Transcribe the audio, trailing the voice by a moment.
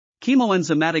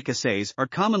Chemoenzymatic assays are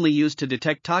commonly used to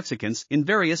detect toxicants in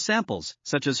various samples,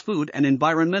 such as food and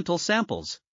environmental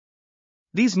samples.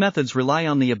 These methods rely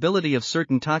on the ability of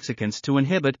certain toxicants to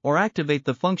inhibit or activate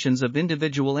the functions of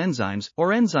individual enzymes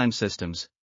or enzyme systems.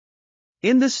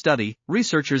 In this study,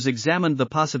 researchers examined the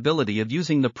possibility of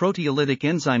using the proteolytic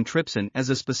enzyme trypsin as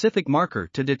a specific marker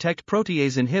to detect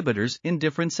protease inhibitors in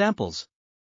different samples.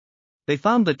 They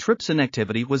found that trypsin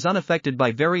activity was unaffected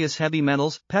by various heavy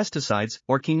metals, pesticides,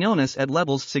 or quinones at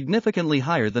levels significantly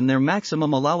higher than their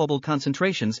maximum allowable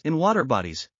concentrations in water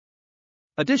bodies.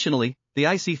 Additionally, the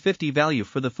IC50 value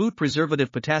for the food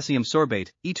preservative potassium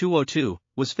sorbate, E2O2,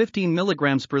 was 15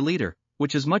 mg per liter,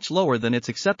 which is much lower than its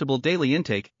acceptable daily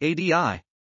intake, ADI.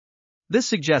 This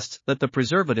suggests that the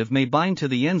preservative may bind to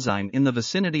the enzyme in the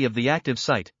vicinity of the active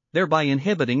site, thereby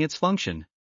inhibiting its function.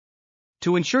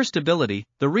 To ensure stability,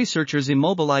 the researchers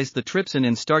immobilized the trypsin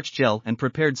in starch gel and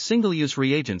prepared single-use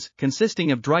reagents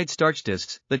consisting of dried starch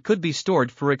discs that could be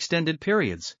stored for extended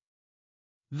periods.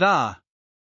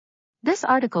 This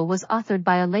article was authored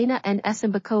by Elena N.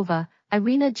 Esimbekova,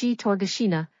 Irina G.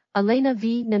 Torgashina, Elena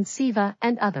V. Nemtseva,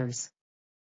 and others.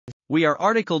 We are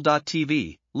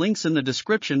RTCLTV, links in the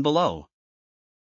description below.